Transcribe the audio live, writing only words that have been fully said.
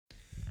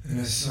and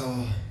I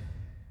saw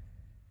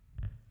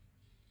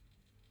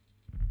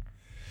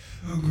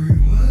a great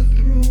white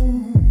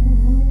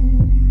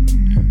throne,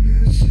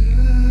 and it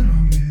sat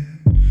on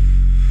it,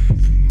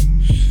 from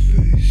whose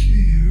face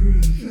the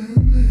earth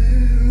and the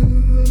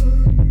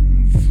heaven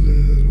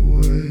fled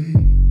away,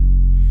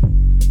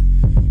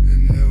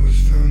 and there was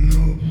found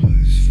no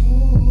place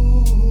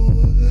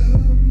for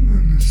them,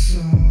 and I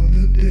saw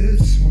the dead,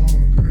 small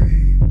and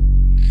great,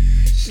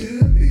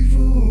 stand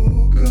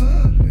before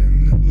God, and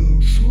the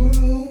books were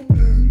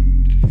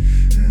opened,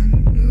 and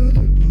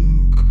another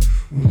book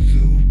was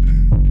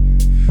opened,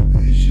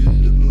 which is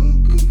the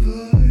book of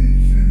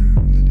life, and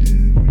the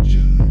dead were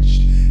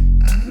judged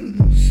out of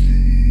those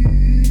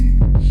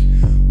things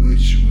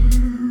which were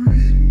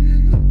written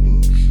in the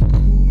books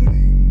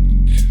according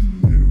to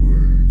their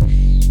works.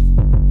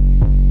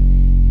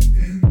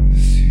 And the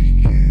sea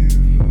gave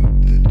up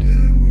the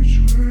dead which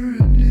were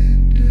in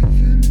death,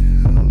 and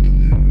hell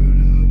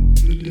delivered up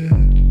the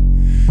dead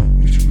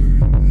which were in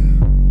them.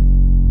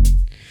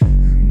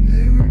 And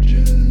they were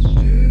judged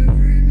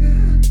every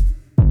man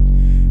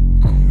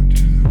according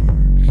to their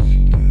works.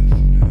 Death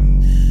and hell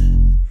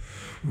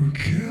were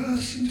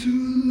cast into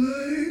the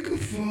lake of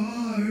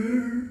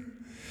fire.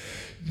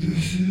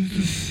 This is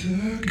the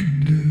second